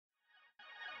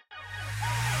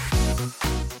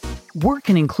Work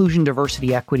in inclusion,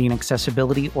 diversity, equity, and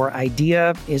accessibility, or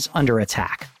IDEA, is under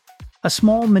attack. A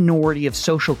small minority of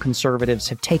social conservatives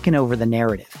have taken over the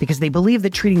narrative because they believe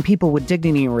that treating people with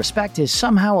dignity and respect is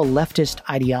somehow a leftist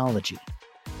ideology.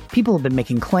 People have been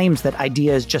making claims that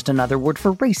IDEA is just another word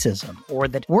for racism, or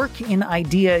that work in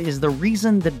IDEA is the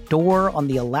reason the door on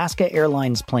the Alaska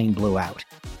Airlines plane blew out.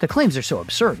 The claims are so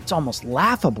absurd, it's almost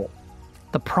laughable.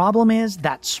 The problem is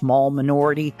that small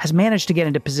minority has managed to get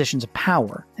into positions of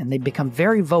power, and they've become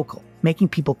very vocal, making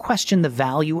people question the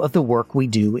value of the work we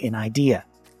do in IDEA.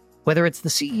 Whether it's the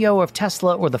CEO of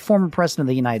Tesla or the former president of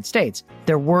the United States,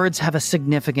 their words have a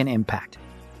significant impact.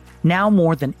 Now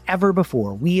more than ever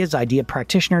before, we as IDEA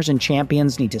practitioners and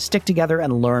champions need to stick together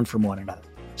and learn from one another,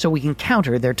 so we can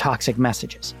counter their toxic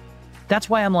messages. That's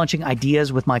why I'm launching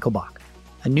Ideas with Michael Bach,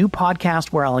 a new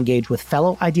podcast where I'll engage with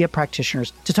fellow IDEA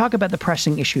practitioners to talk about the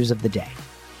pressing issues of the day.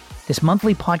 This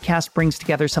monthly podcast brings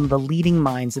together some of the leading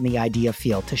minds in the IDEA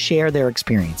field to share their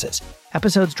experiences.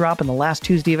 Episodes drop on the last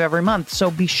Tuesday of every month, so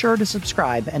be sure to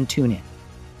subscribe and tune in.